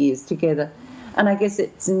many of the years together. And I guess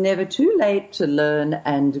it's never too late to learn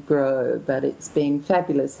and grow, but it's been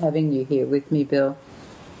fabulous having you here with me, Bill.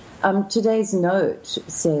 Today's note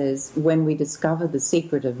says, when we discover the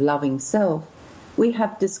secret of loving self, we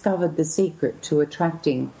have discovered the secret to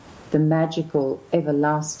attracting the magical,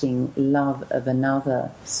 everlasting love of another.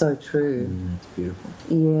 So true. It's beautiful.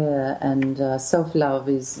 Yeah, and self-love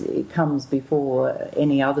comes before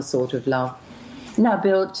any other sort of love. Now,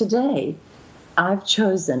 Bill, today I've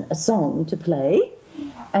chosen a song to play,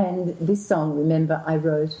 and this song, remember, I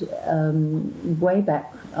wrote way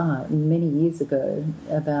back many years ago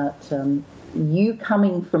about you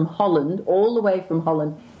coming from Holland, all the way from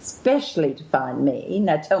Holland, especially to find me.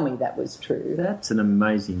 Now, tell me that was true. That's an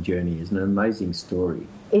amazing journey, isn't it? An amazing story.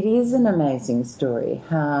 It is an amazing story,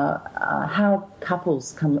 how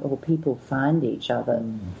couples come or people find each other.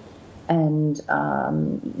 And,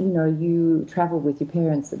 you travelled with your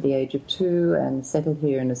parents at the age of 2 and settled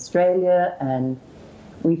here in Australia, and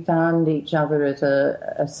we found each other at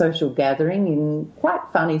a social gathering in quite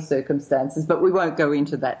funny circumstances, but we won't go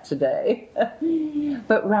into that today.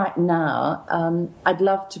 But right now, I'd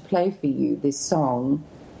love to play for you this song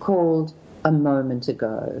called A Moment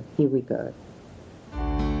Ago. Here we go.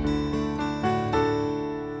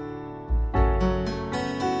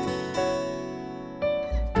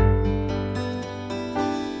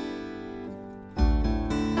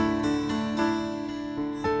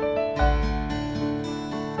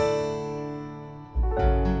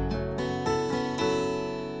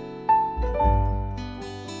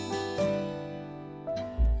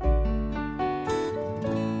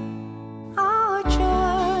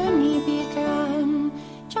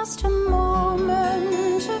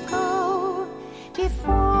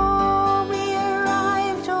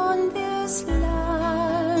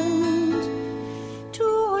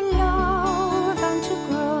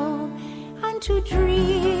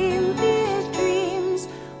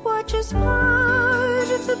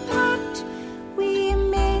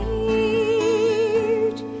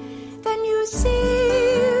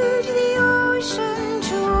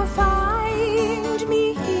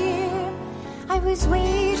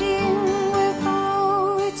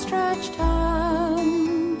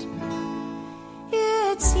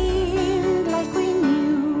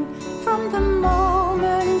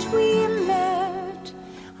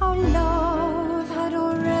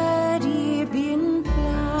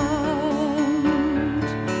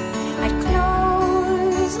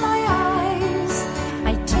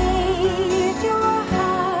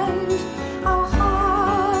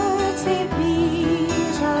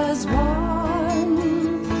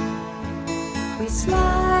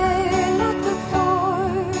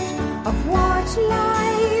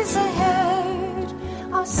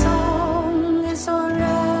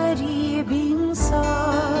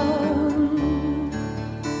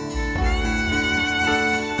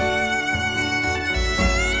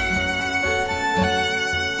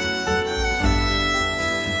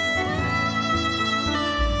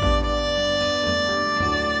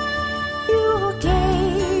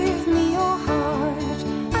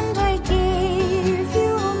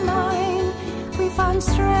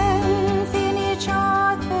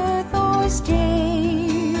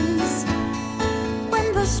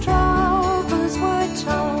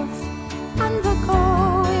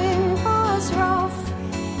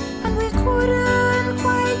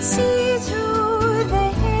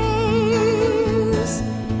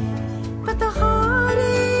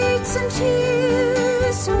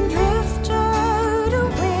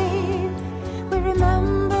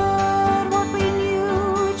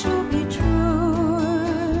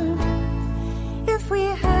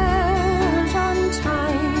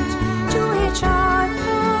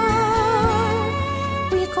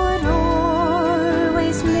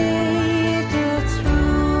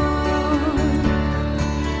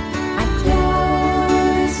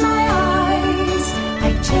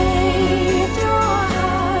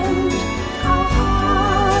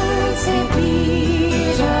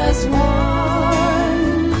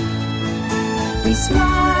 We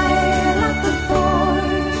smile at the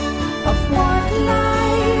thought of what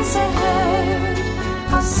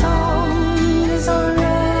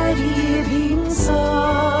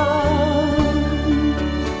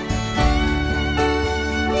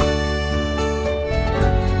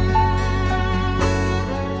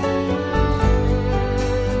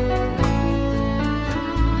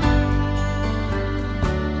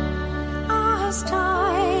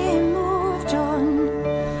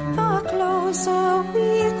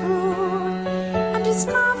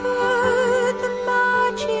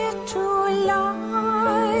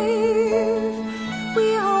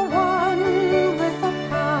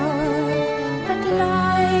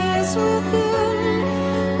lives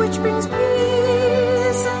within, which brings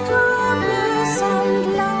peace and calmness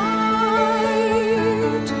and light.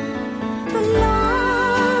 The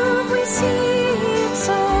love we seek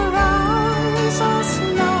surrounds us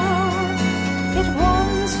now. It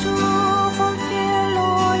wants to fulfill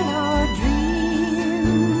all our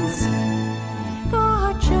dreams. The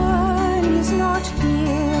journey's not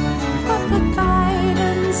clear, but the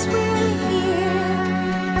guidance we'll hear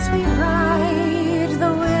as we ride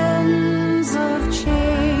the winds of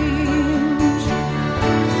change.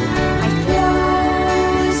 I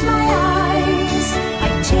close my eyes, I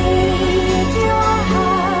take your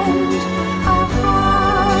hand, our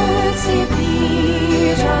hearts they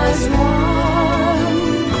beat as one.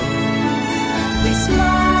 We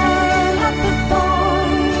smile at the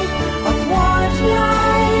thought of what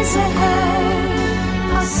lies ahead.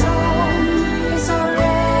 Our song is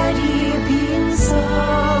already being sung.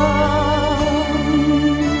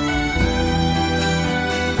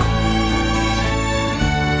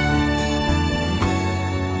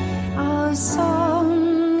 Our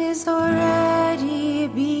song is already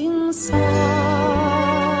being sung.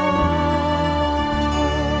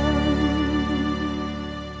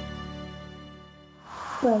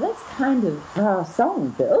 Well, that's kind of our song,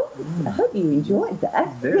 Bill. I hope you enjoyed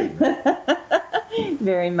that. Very much.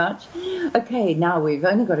 Very much. Okay, now we've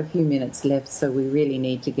only got a few minutes left, so we really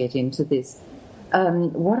need to get into this.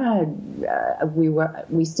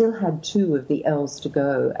 We still had two of the L's to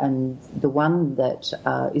go, and the one that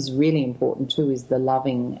is really important too is the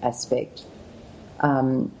loving aspect.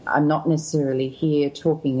 I'm not necessarily here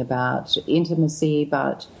talking about intimacy,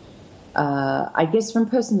 but I guess from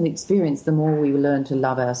personal experience, the more we learn to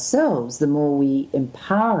love ourselves, the more we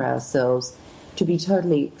empower ourselves to be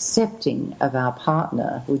totally accepting of our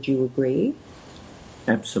partner. Would you agree?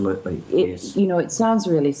 Absolutely, yes. You know, it sounds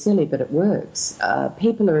really silly, but it works.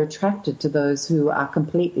 People are attracted to those who are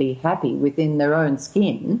completely happy within their own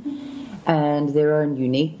skin and their own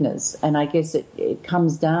uniqueness. And I guess it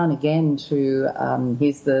comes down again to,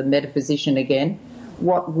 here's the metaphysician again,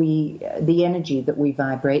 the energy that we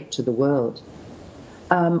vibrate to the world.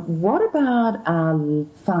 What about our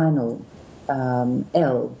final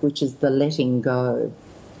L, which is the letting go?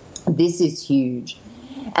 This is huge.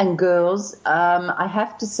 And girls, I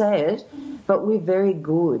have to say it, but we're very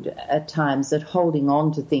good at times at holding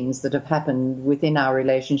on to things that have happened within our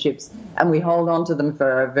relationships, and we hold on to them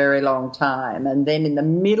for a very long time. And then in the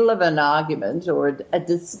middle of an argument or a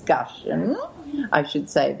discussion, I should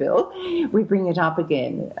say, Bill, we bring it up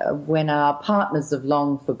again when our partners have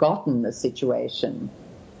long forgotten the situation.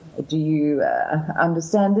 Do you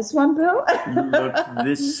understand this one, Bill? Look,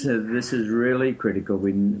 this is really critical.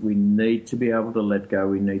 We need to be able to let go.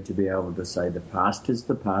 We need to be able to say the past is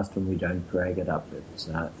the past, and we don't drag it up.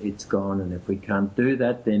 It's gone, and if we can't do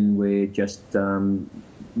that, then we're just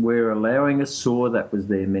we're allowing a sore that was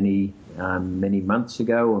there many months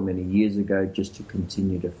ago or many years ago just to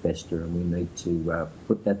continue to fester, and we need to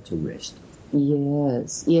put that to rest.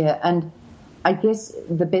 Yes, yeah, and I guess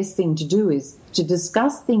the best thing to do is to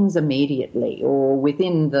discuss things immediately or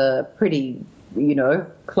within the pretty,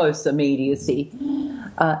 close immediacy.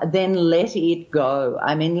 Then let it go.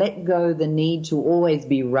 I mean, let go the need to always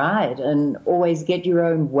be right and always get your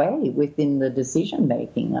own way within the decision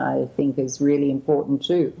making, I think is really important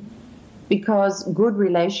too. Because good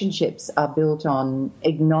relationships are built on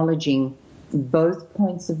acknowledging both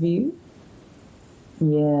points of view.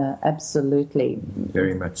 Yeah, absolutely.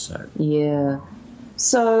 Very much so. Yeah.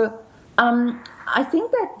 So I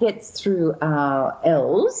think that gets through our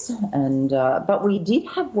L's, but we did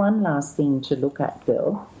have one last thing to look at,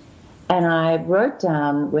 Bill. And I wrote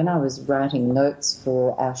down, when I was writing notes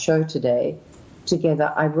for our show today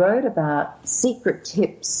together, I wrote about secret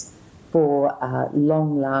tips for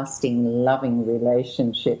long-lasting, loving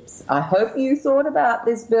relationships. I hope you thought about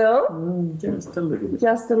this, Bill. Just a little bit.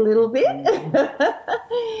 Just a little bit?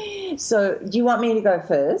 So, do you want me to go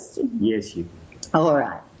first? Yes, you. All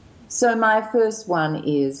right. So my first one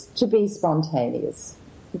is to be spontaneous.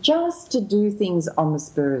 Just to do things on the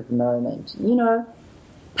spur of the moment.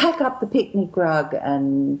 Pack up the picnic rug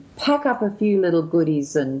and pack up a few little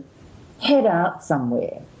goodies and head out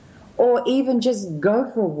somewhere. Or even just go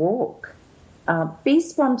for a walk. Be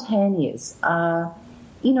spontaneous. Pour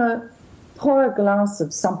a glass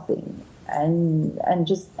of something and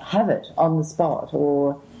just have it on the spot.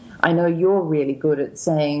 Or I know you're really good at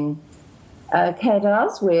saying, okay,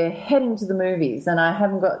 dolls, we're heading to the movies, and I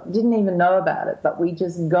didn't even know about it, but we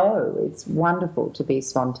just go. It's wonderful to be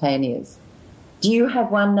spontaneous. Do you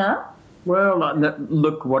have one now? Well,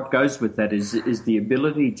 look, what goes with that is the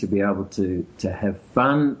ability to be able to have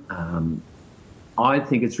fun. I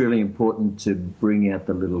think it's really important to bring out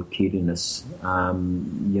the little kid in us.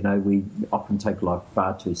 We often take life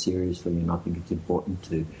far too seriously, and I think it's important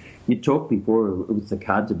to. You talked before with the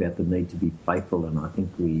cards about the need to be playful, and I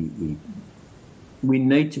think we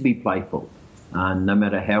need to be playful. No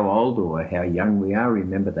matter how old or how young we are,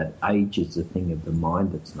 remember that age is a thing of the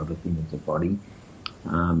mind, it's not a thing of the body.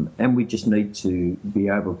 And we just need to be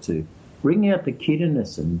able to bring out the kid in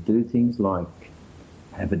us and do things like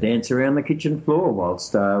have a dance around the kitchen floor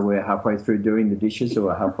whilst we're halfway through doing the dishes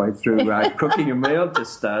or halfway through cooking a meal.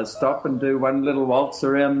 Just stop and do one little waltz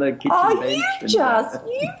around the kitchen bench.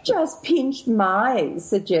 You just pinched my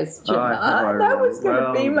suggestion. That was going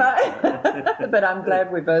to be my... But I'm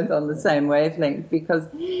glad we're both on the same wavelength, because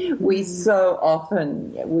we so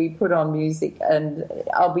often, we put on music and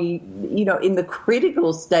I'll be, in the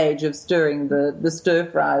critical stage of stirring the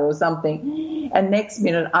stir fry or something, and next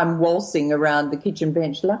minute I'm waltzing around the kitchen bench.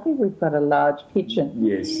 Luckily, we've got a large kitchen.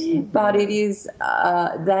 Yes. But it is,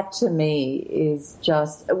 that to me is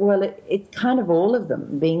just, it's kind of all of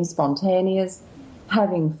them, being spontaneous,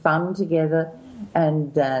 having fun together,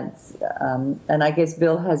 and dance. And I guess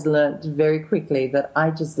Bill has learnt very quickly that I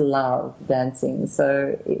just love dancing.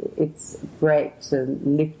 So it's great to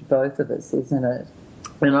lift both of us, isn't it?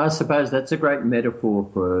 And I suppose that's a great metaphor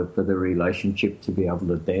for the relationship, to be able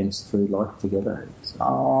to dance through life together. So,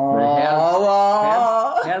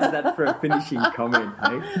 how's that for a finishing comment,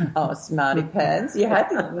 eh? Oh, smarty pants.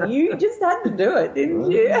 You just had to do it,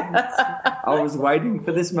 didn't you? I was waiting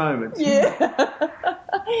for this moment. Yeah.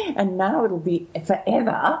 And now it'll be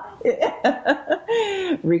forever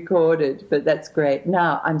recorded, but that's great.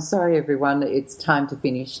 Now, I'm sorry, everyone, it's time to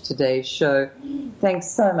finish today's show.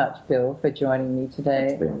 Thanks so much, Bill, for joining me today.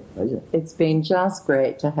 It's been a pleasure. It's been just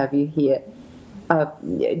great to have you here.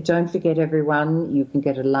 Don't forget, everyone, you can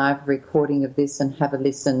get a live recording of this and have a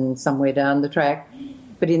listen somewhere down the track.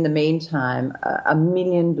 But in the meantime, a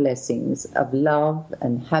million blessings of love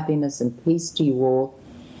and happiness and peace to you all,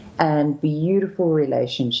 and beautiful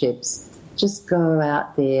relationships. Just go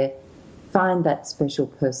out there, find that special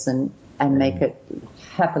person, and make it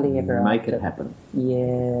happily ever after. Make it happen.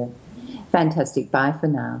 Yeah. Fantastic. Bye for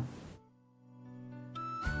now.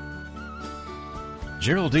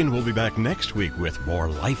 Geraldine will be back next week with more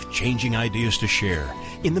life-changing ideas to share.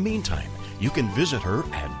 In the meantime, you can visit her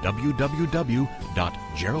at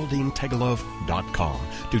www.GeraldineTegelov.com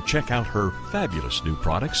to check out her fabulous new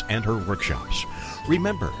products and her workshops.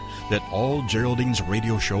 Remember that all Geraldine's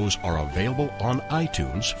radio shows are available on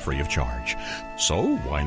iTunes free of charge. So why